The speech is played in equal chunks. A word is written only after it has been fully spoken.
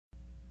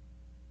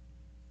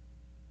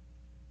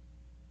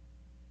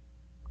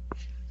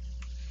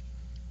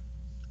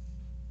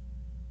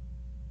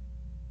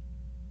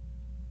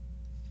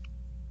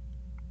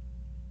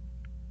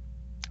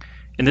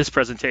In this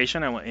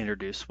presentation, I want to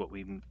introduce what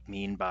we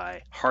mean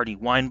by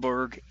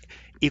Hardy-Weinberg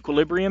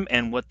equilibrium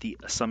and what the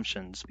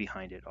assumptions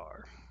behind it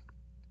are.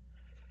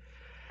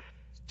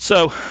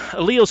 So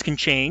alleles can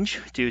change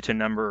due to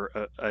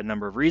a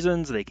number of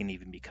reasons. They can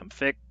even become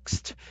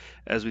fixed,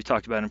 as we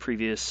talked about in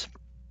previous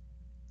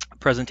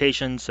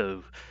presentations.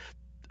 So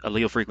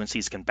allele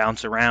frequencies can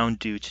bounce around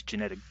due to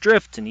genetic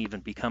drift and even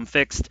become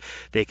fixed.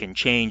 They can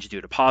change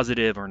due to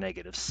positive or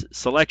negative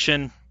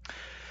selection.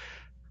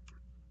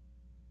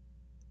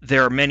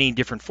 There are many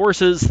different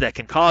forces that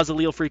can cause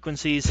allele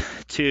frequencies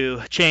to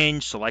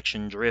change: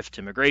 selection, drift,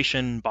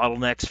 immigration,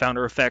 bottlenecks,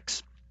 founder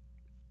effects.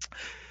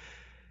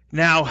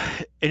 Now,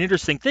 an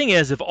interesting thing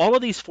is if all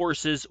of these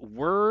forces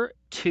were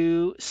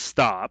to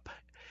stop,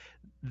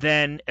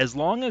 then as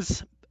long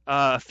as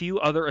a few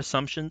other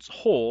assumptions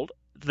hold,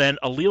 then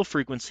allele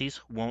frequencies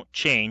won't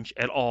change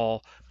at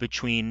all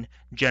between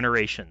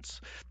generations.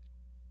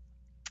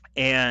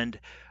 And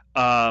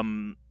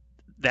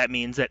that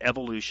means that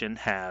evolution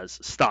has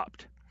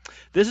stopped.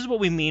 This is what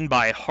we mean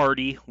by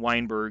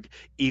Hardy-Weinberg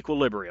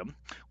equilibrium,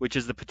 which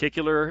is the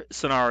particular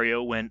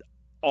scenario when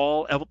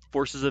all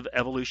forces of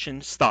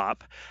evolution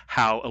stop,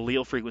 how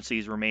allele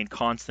frequencies remain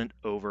constant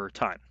over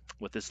time.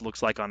 What this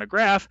looks like on a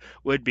graph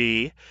would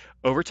be,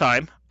 over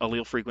time,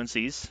 allele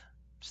frequencies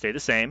stay the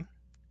same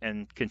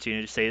and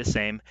continue to stay the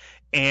same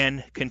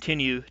and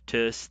continue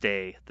to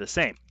stay the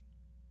same.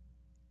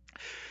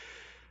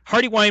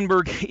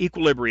 Hardy-Weinberg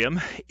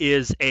equilibrium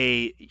is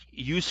a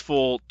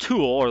useful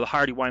tool, or the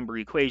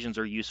Hardy-Weinberg equations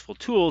are useful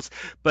tools,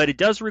 but it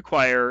does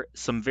require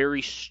some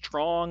very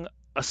strong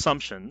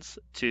assumptions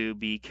to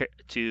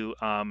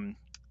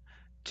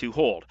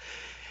hold.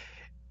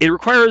 It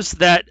requires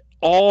that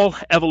all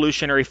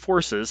evolutionary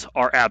forces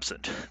are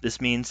absent. This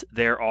means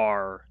there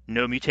are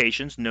no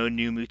mutations, no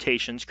new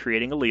mutations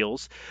creating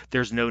alleles.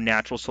 There's no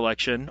natural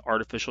selection,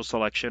 artificial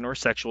selection, or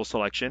sexual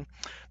selection.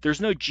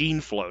 There's no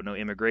gene flow, no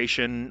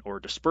immigration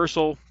or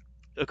dispersal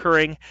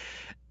occurring.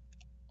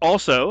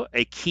 Also,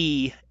 a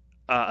key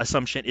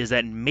assumption is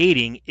that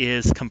mating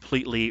is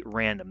completely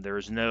random. There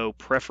is no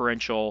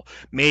preferential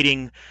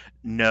mating,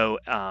 no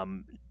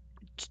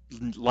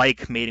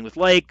like mating with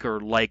like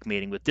or like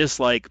mating with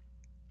dislike.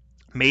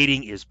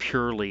 Mating is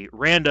purely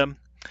random.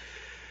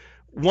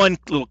 One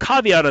little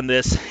caveat on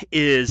this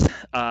is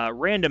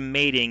random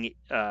mating,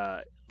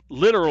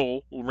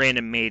 literal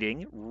random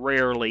mating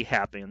rarely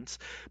happens,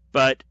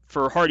 but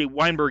for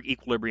Hardy-Weinberg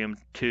equilibrium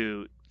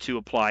to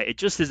apply, it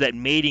just is that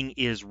mating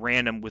is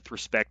random with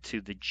respect to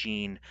the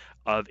gene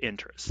of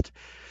interest.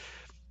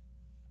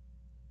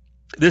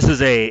 This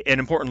is an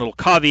important little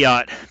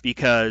caveat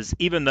because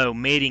even though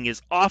mating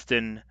is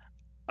often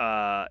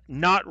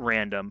not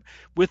random,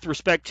 with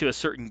respect to a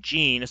certain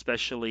gene,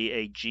 especially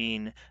a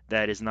gene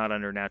that is not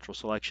under natural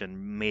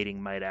selection,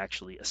 mating might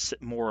actually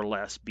more or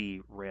less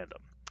be random.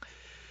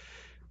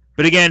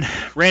 But again,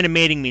 random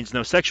mating means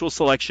no sexual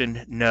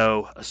selection,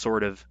 no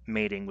assortative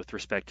mating with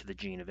respect to the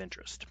gene of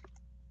interest.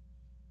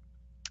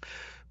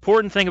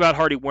 Important thing about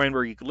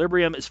Hardy-Weinberg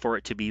equilibrium is for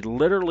it to be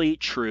literally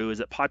true is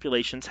that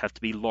populations have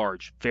to be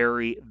large,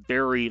 very,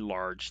 very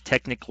large,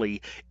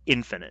 technically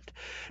infinite.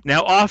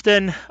 Now,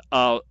 often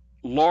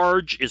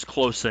large is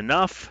close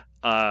enough,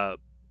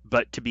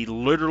 but to be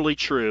literally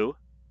true,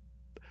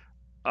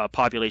 a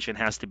population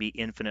has to be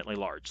infinitely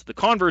large. The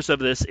converse of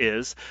this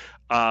is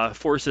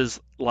forces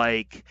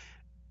like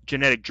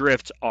genetic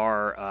drift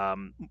are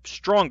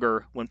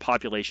stronger when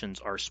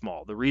populations are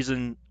small. The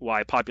reason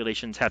why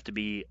populations have to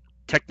be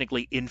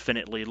technically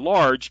infinitely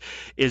large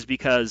is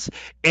because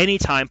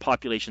anytime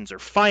populations are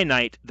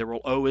finite, there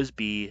will always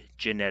be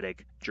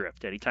genetic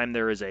drift. Anytime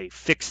there is a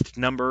fixed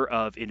number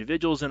of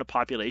individuals in a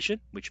population,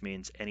 which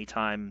means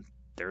anytime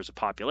there's a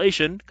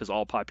population, because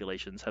all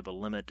populations have a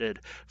limited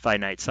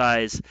finite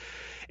size,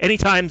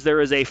 anytime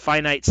there is a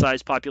finite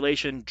size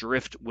population,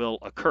 drift will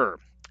occur.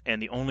 And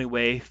the only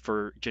way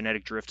for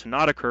genetic drift to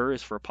not occur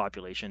is for a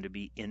population to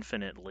be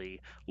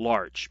infinitely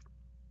large.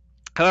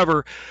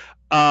 However,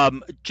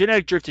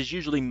 genetic drift is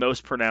usually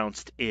most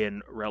pronounced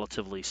in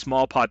relatively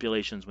small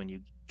populations. When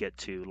you get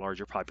to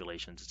larger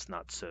populations, it's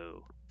not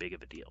so big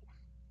of a deal.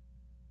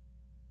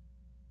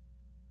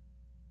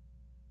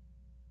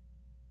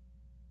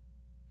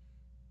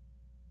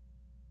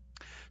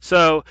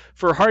 So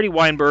for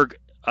Hardy-Weinberg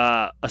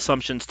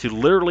assumptions to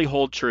literally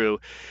hold true,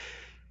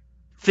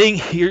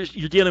 you're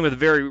dealing with a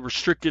very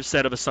restrictive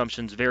set of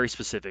assumptions, very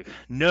specific.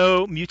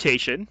 No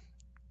mutation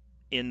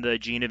in the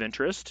gene of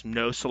interest,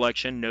 no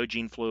selection, no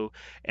gene flow,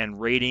 and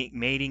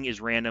mating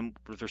is random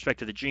with respect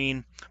to the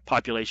gene.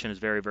 Population is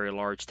very, very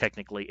large,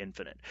 technically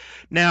infinite.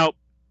 Now,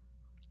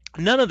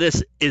 none of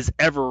this is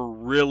ever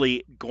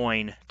really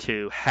going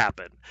to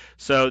happen.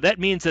 So that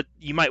means that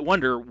you might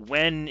wonder,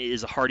 when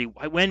is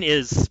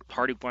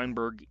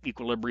Hardy-Weinberg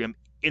equilibrium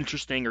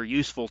interesting or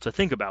useful to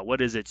think about?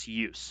 What is its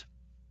use?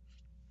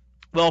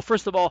 Well,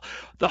 first of all,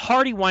 the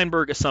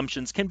Hardy-Weinberg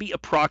assumptions can be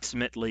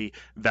approximately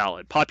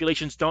valid.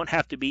 Populations don't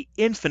have to be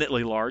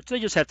infinitely large. They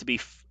just have to be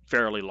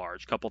fairly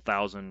large. Couple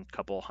thousand,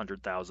 couple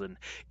 100,000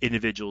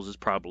 individuals is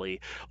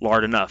probably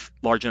large enough.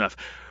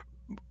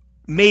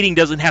 mating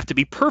doesn't have to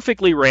be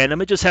perfectly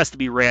random. It just has to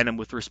be random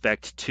with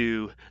respect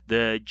to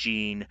the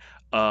gene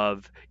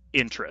of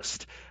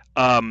interest,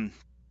 um,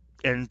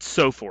 and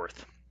so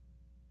forth.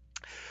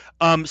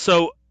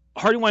 So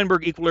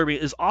Hardy-Weinberg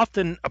equilibrium is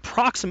often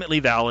approximately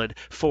valid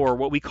for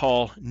what we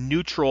call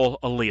neutral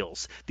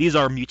alleles. These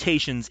are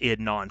mutations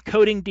in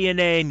non-coding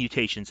DNA,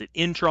 mutations in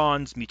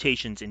introns,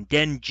 mutations in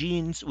den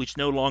genes which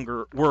no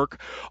longer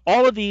work.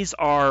 All of these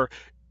are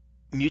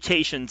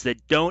mutations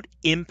that don't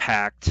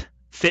impact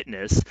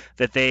fitness,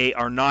 that they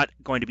are not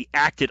going to be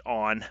acted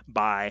on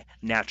by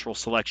natural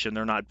selection.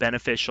 They're not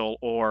beneficial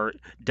or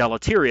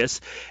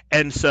deleterious.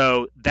 And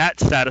so that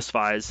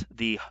satisfies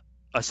the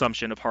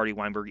assumption of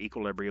Hardy-Weinberg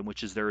equilibrium,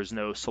 which is there is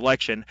no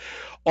selection.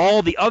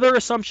 All the other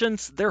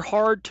assumptions, they're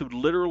hard to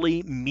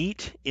literally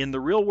meet in the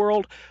real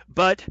world,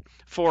 but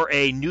for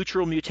a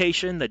neutral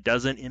mutation that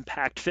doesn't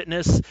impact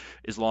fitness,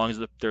 as long as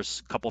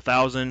there's a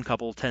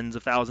couple tens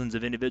of thousands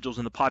of individuals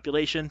in the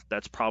population,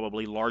 that's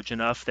probably large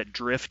enough that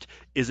drift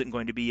isn't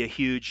going to be a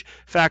huge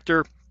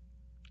factor.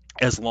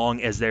 As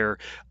long as there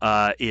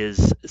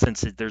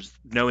since there's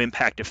no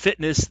impact to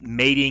fitness,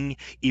 mating,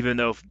 even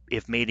though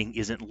if mating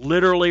isn't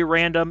literally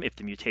random, if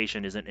the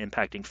mutation isn't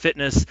impacting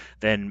fitness,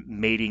 then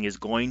mating is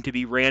going to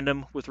be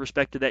random with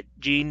respect to that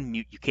gene.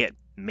 You can't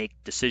make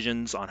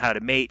decisions on how to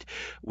mate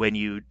when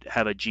you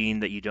have a gene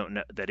that you don't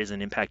know that isn't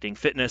impacting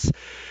fitness.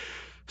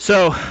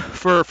 So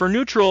for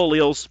neutral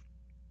alleles,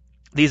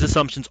 these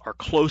assumptions are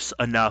close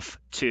enough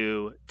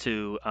to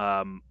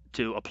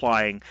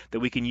applying that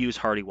we can use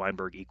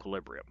Hardy-Weinberg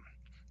equilibrium.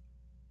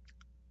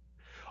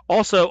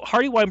 Also,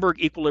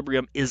 Hardy-Weinberg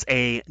equilibrium is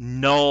a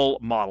null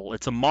model.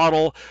 It's a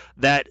model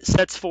that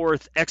sets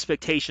forth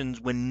expectations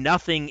when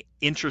nothing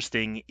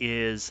interesting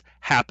is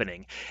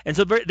happening. And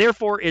so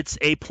therefore it's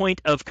a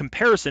point of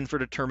comparison for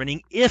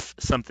determining if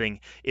something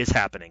is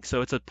happening.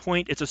 So it's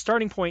a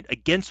starting point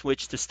against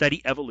which to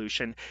study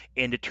evolution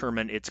and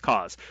determine its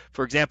cause.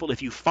 For example,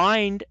 if you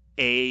find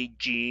a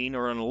gene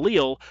or an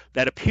allele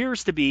that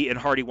appears to be in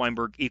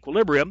Hardy-Weinberg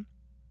equilibrium,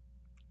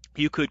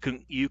 you could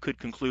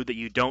conclude that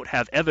you don't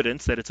have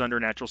evidence that it's under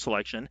natural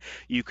selection.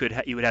 You would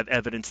have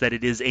evidence that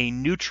it is a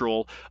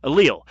neutral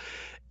allele.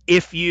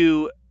 If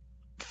you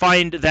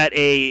find that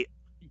a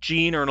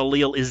gene or an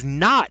allele is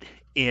not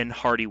in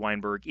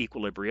Hardy-Weinberg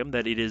equilibrium,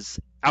 that it is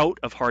out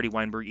of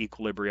Hardy-Weinberg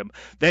equilibrium,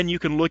 then you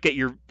can look at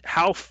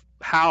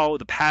how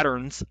the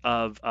patterns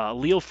of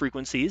allele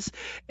frequencies,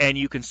 and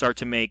you can start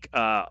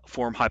to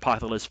form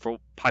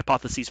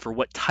hypotheses for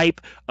what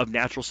type of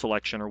natural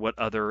selection or what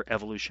other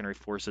evolutionary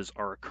forces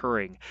are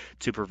occurring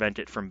to prevent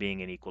it from being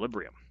in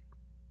equilibrium.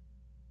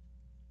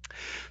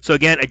 So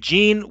again, a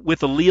gene with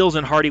alleles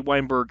in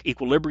Hardy-Weinberg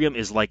equilibrium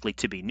is likely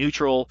to be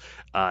neutral.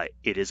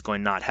 It is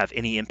going to not have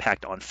any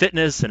impact on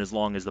fitness, and as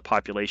long as the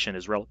population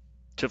is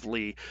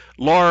relatively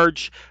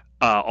large,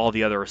 all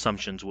the other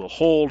assumptions will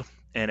hold.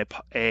 And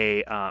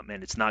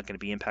it's not going to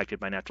be impacted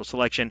by natural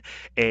selection.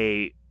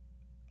 A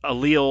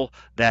allele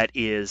that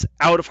is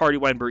out of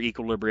Hardy-Weinberg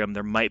equilibrium,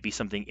 there might be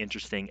something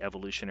interesting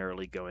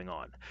evolutionarily going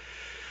on.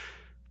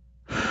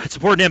 It's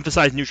important to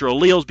emphasize neutral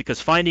alleles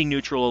because finding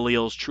neutral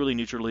alleles, truly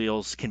neutral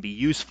alleles, can be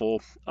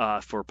useful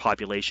for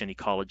population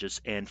ecologists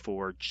and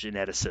for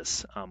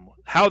geneticists.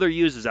 How they're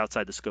used is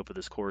outside the scope of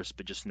this course,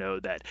 but just know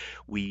that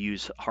we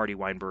use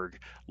Hardy-Weinberg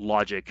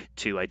logic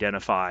to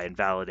identify and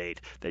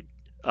validate that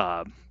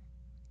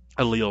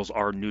alleles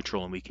are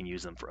neutral and we can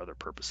use them for other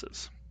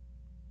purposes.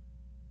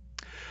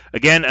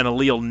 Again, an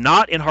allele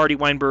not in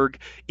Hardy-Weinberg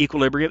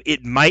equilibrium,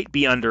 it might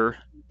be under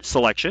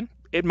selection.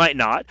 It might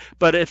not,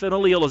 but if an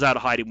allele is out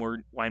of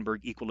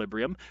Hardy-Weinberg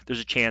equilibrium,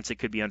 there's a chance it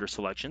could be under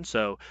selection.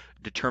 So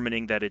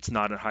determining that it's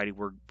not in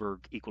Hardy-Weinberg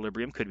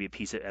equilibrium could be a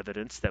piece of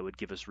evidence that would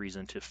give us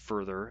reason to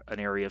further an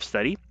area of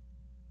study.